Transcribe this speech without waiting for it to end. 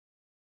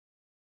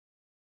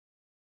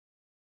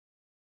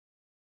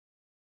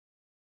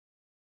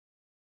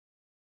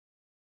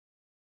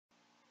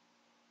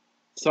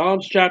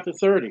Psalms chapter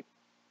 30,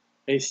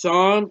 a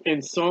psalm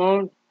and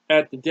song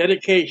at the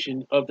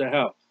dedication of the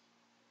house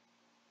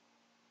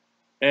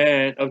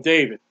and of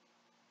David.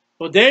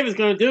 What David's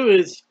going to do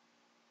is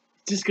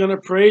just going to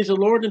praise the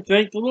Lord and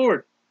thank the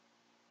Lord.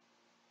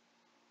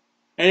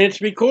 And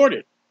it's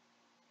recorded.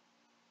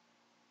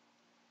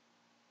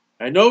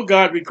 I know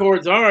God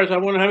records ours. I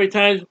wonder how many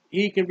times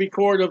he can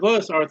record of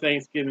us our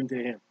thanksgiving to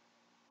him,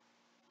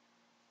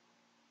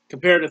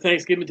 compared to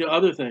thanksgiving to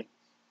other things.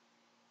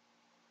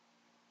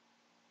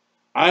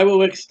 I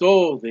will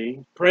extol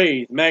thee,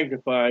 praise,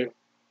 magnify,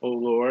 O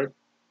Lord,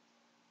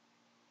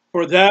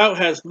 for thou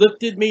hast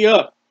lifted me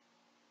up.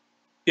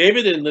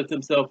 David didn't lift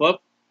himself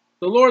up.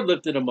 The Lord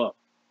lifted him up.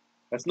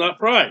 That's not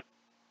pride.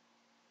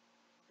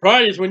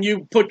 Pride is when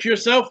you put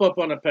yourself up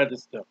on a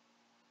pedestal.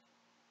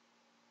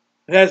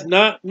 It has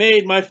not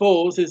made my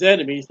foes, his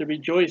enemies, to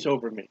rejoice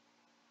over me.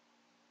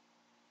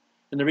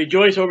 And to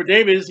rejoice over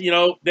David is,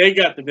 they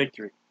got the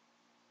victory.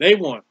 They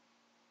won.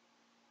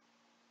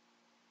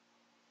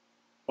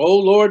 O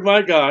Lord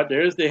my God,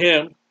 there's the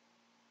hymn.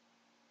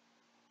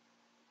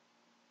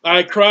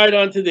 I cried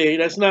unto thee.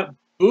 That's not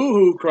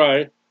boo-hoo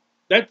cry.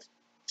 That's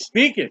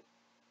speaking,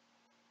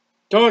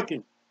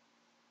 talking.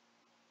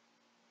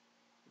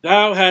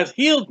 Thou hast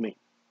healed me.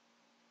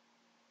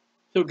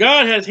 So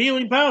God has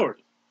healing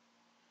powers.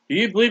 Do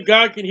you believe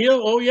God can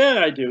heal? Oh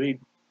yeah, I do.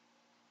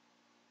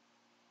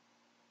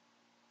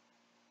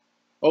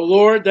 O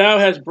Lord, thou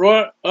hast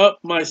brought up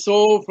my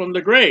soul from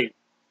the grave.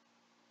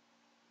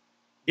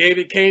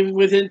 David came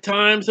within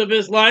times of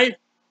his life.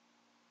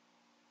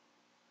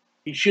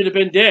 He should have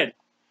been dead.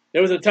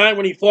 There was a time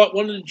when he fought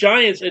one of the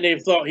giants and they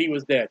thought he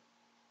was dead.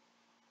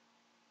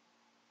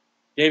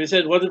 David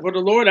said, wasn't for the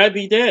Lord, I'd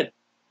be dead.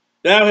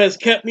 Thou hast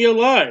kept me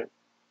alive.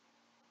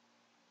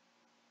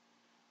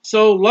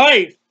 So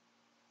life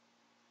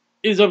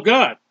is of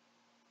God.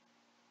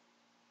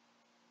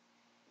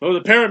 Oh,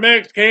 the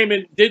paramedics came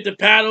and did the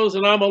paddles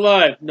and I'm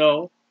alive.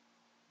 No,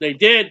 they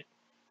did.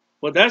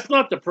 But that's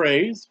not the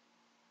praise.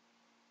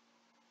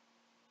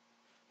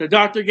 The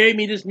doctor gave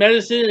me this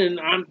medicine and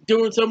I'm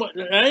doing so much.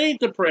 That ain't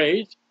the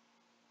praise.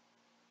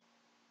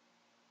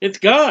 It's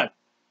God.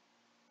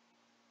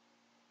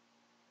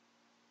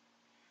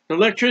 The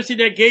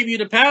electricity that gave you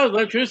the power, the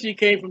electricity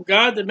came from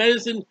God. The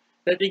medicine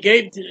that they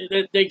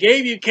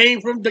gave you came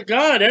from the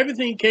God.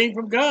 Everything came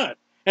from God.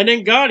 And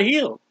then God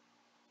healed.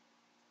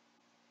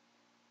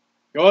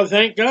 Oh,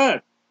 thank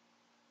God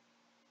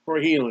for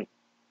healing.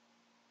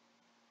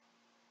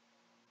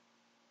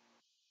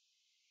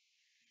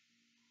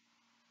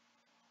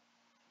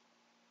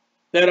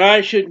 That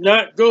I should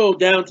not go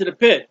down to the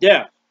pit,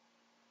 death,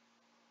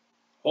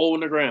 hole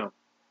in the ground.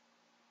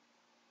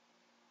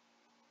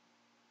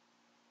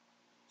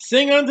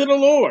 Sing unto the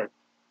Lord,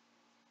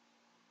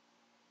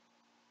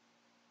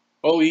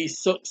 O ye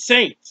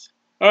saints.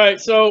 All right,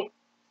 so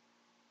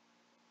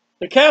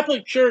the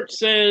Catholic Church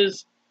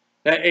says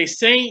that a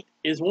saint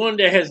is one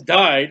that has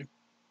died,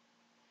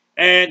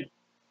 and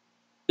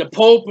the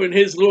Pope and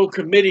his little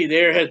committee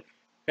there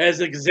has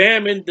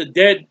examined the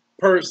dead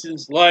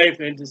person's life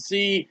and to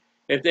see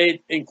if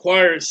they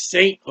inquire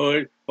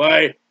sainthood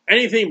by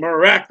anything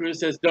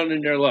miraculous that's done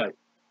in their life.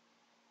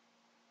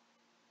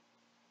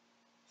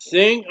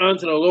 Sing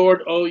unto the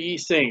Lord, O ye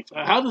saints.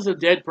 How does a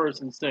dead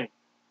person sing?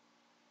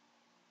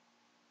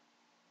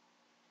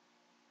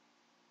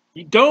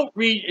 You don't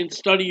read and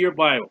study your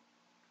Bible.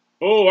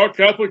 Oh, our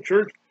Catholic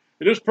Church,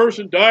 this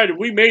person died and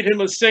we made him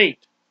a saint.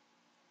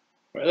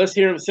 All right, let's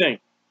hear him sing.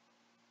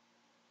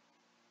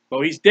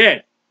 Oh, he's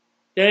dead.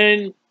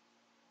 Then,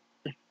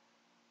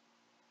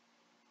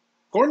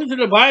 according to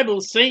the Bible,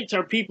 saints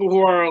are people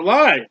who are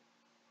alive.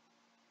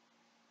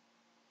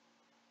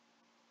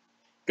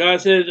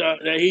 God says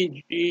that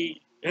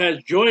he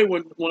has joy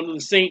when one of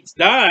the saints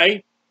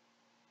die,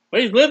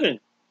 but he's living.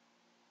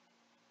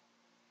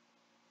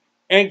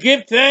 And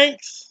give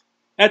thanks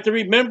at the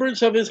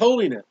remembrance of his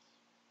holiness.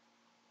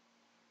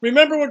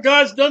 Remember what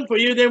God's done for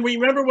you, then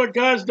remember what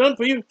God's done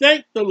for you.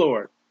 Thank the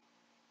Lord.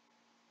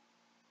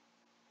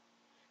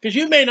 Because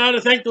you may not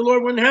have thanked the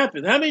Lord when it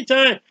happened. How many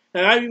times,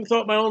 and I've even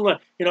thought my own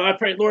life, I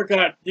prayed, Lord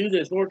God, do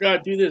this. Lord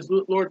God, do this.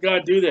 Lord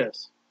God, do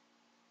this.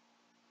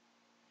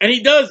 And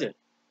he does it.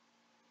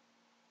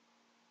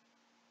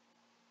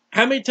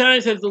 How many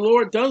times has the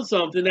Lord done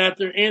something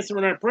after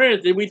answering our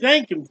prayers? Did we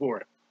thank him for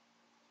it?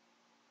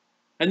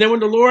 And then when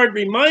the Lord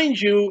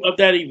reminds you of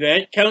that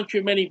event, count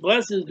your many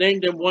blessings, name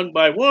them one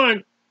by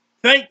one,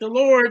 thank the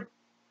Lord.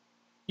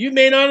 You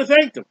may not have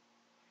thanked him.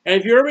 And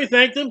if you ever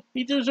thanked him,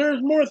 he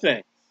deserves more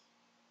thanks.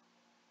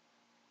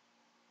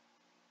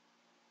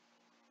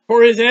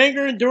 For his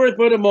anger endureth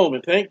but a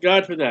moment. Thank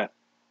God for that.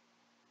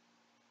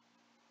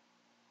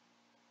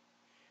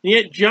 And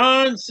yet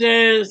John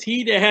says,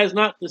 he that has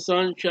not the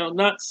Son shall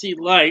not see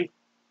life.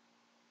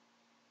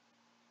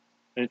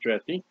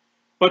 Interesting.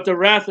 But the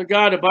wrath of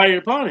God abiding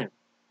upon him.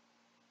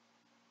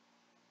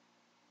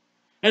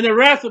 And the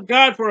wrath of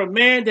God for a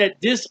man that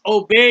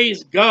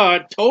disobeys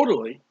God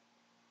totally.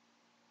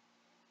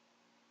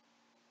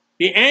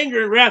 The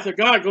anger and wrath of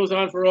God goes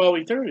on for all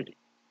eternity.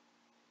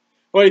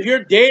 Or if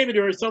you're David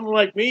or someone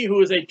like me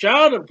who is a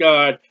child of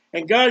God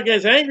and God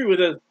gets angry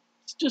with us,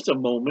 it's just a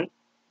moment.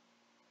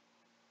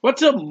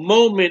 What's a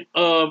moment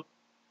of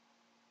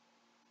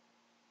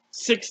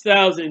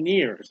 6,000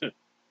 years?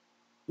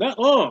 Not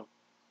long.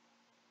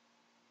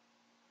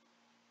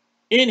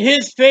 In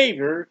his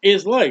favor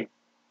is life.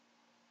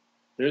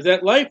 There's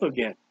that life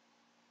again.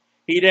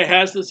 He that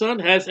has the Son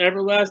has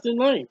everlasting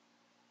life.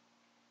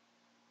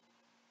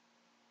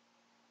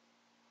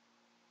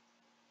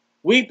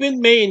 Weeping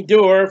may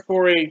endure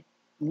for a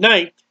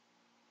night.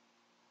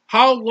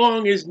 How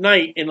long is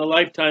night in a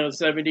lifetime of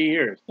 70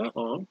 years? Not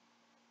long.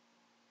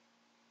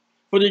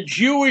 For the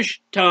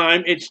Jewish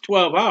time, it's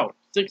 12 hours,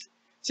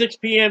 6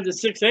 p.m. to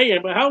 6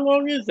 a.m. But how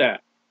long is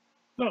that?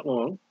 Not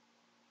long.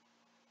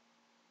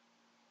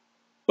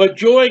 But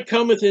joy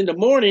cometh in the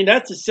morning.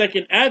 That's the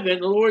second advent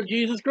of the Lord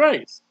Jesus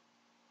Christ.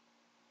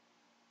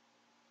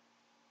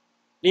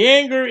 The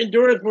anger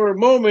endureth for a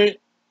moment,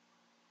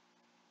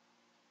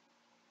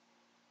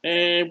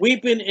 and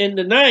weeping in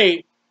the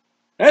night,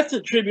 that's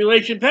the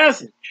tribulation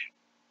passage.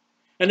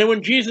 And then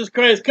when Jesus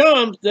Christ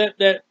comes,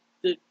 the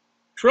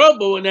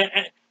trouble and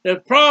the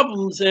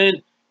problems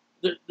and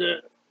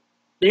the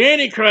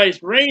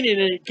Antichrist reigning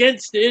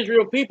against the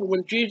Israel people,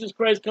 when Jesus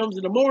Christ comes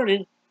in the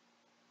morning,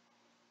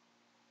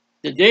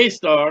 the day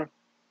star,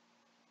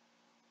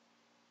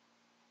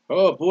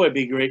 oh boy,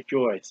 be great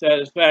joy,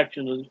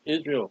 satisfaction of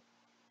Israel.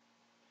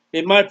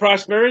 In my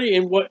prosperity,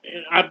 in what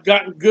I've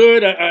gotten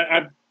good,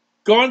 I've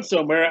gone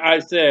somewhere, I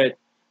said,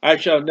 I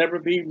shall never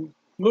be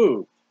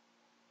moved.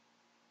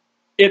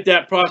 If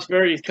that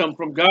prosperity has come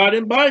from God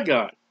and by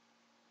God.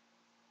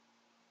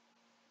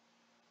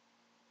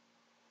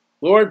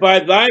 Lord, by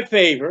thy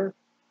favor,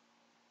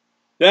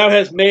 thou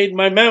hast made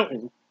my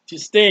mountain to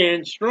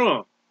stand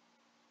strong.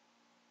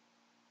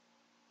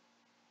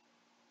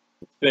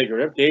 It's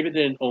figurative. David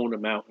didn't own a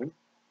mountain.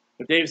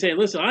 But David's saying,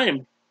 listen, I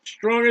am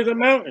strong as a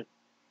mountain.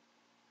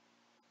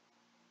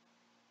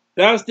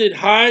 Thou didst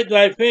hide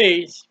thy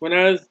face when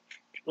I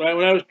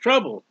was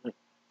troubled.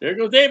 There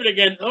goes David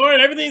again.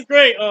 Lord, everything's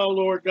great. Oh,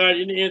 Lord God,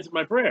 you didn't answer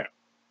my prayer.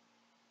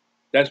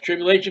 That's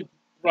tribulation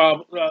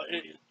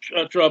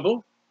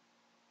trouble.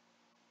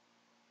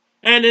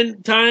 And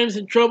in times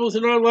and troubles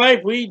in our life,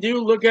 we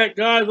do look at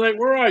God like,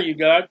 where are you,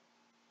 God?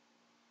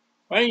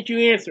 Why ain't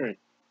you answering?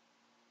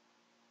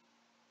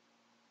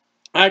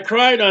 I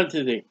cried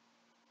unto thee.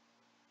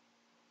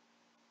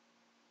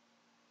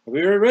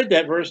 We already read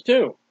that verse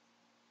too.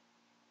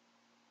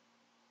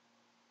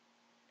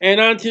 And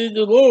unto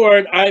the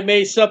Lord I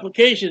made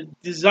supplication,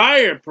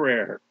 desire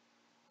prayer.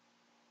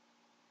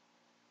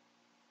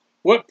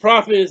 What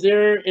profit is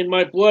there in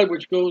my blood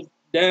which goes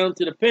down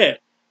to the pit?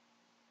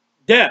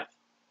 Death,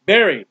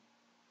 buried.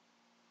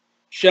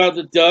 Shall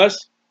the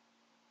dust,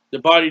 the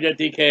body that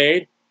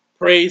decayed,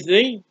 praise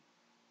thee?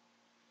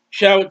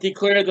 Shall it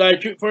declare thy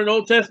truth? For an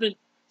Old Testament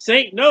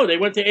saint, no, they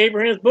went to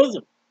Abraham's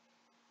bosom.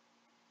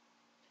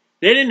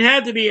 They didn't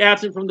have to be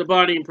absent from the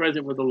body and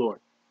present with the Lord.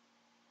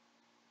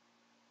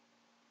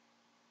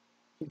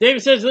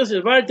 David says, listen,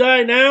 if I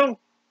die now,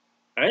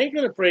 I ain't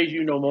going to praise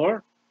you no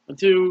more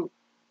until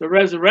the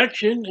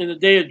resurrection and the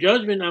day of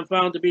judgment. I'm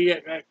found to be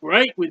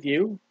right with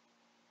you.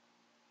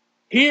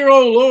 Hear,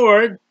 O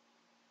Lord,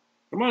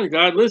 come on,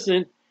 God,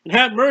 listen, and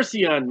have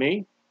mercy on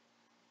me.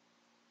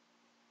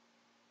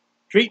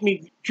 Treat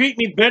me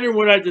better than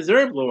what I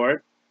deserve,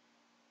 Lord.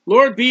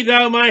 Lord, be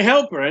thou my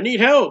helper. I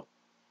need help.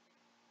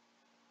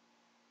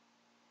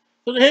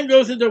 So the hymn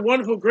goes into the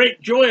wonderful,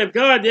 great joy of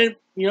God. Then,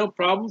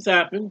 problems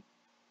happen.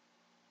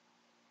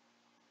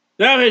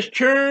 Thou hast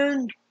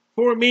turned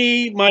for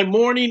me my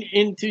mourning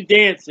into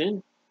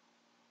dancing.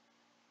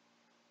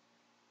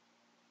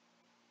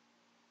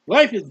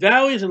 Life is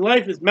valleys and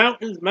life is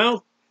mountains.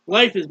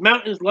 Life is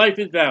mountains, life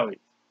is valleys.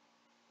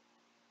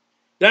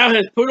 Thou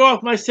hast put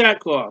off my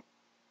sackcloth,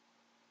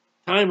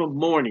 time of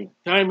mourning,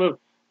 time of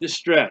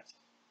distress,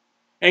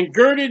 and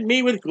girded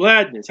me with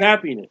gladness,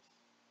 happiness,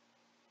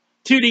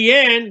 to the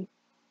end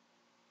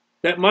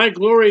that my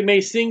glory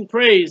may sing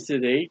praise to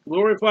thee,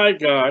 glorify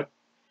God,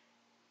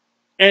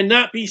 and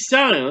not be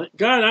silent.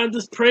 God, I'm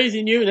just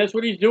praising you. That's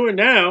what he's doing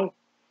now.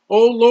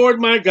 O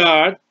Lord my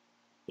God,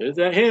 there's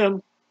that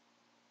hymn.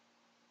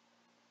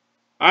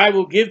 I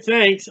will give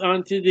thanks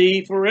unto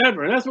thee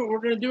forever. And that's what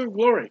we're going to do in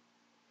glory.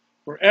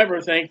 Forever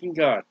thanking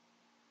God.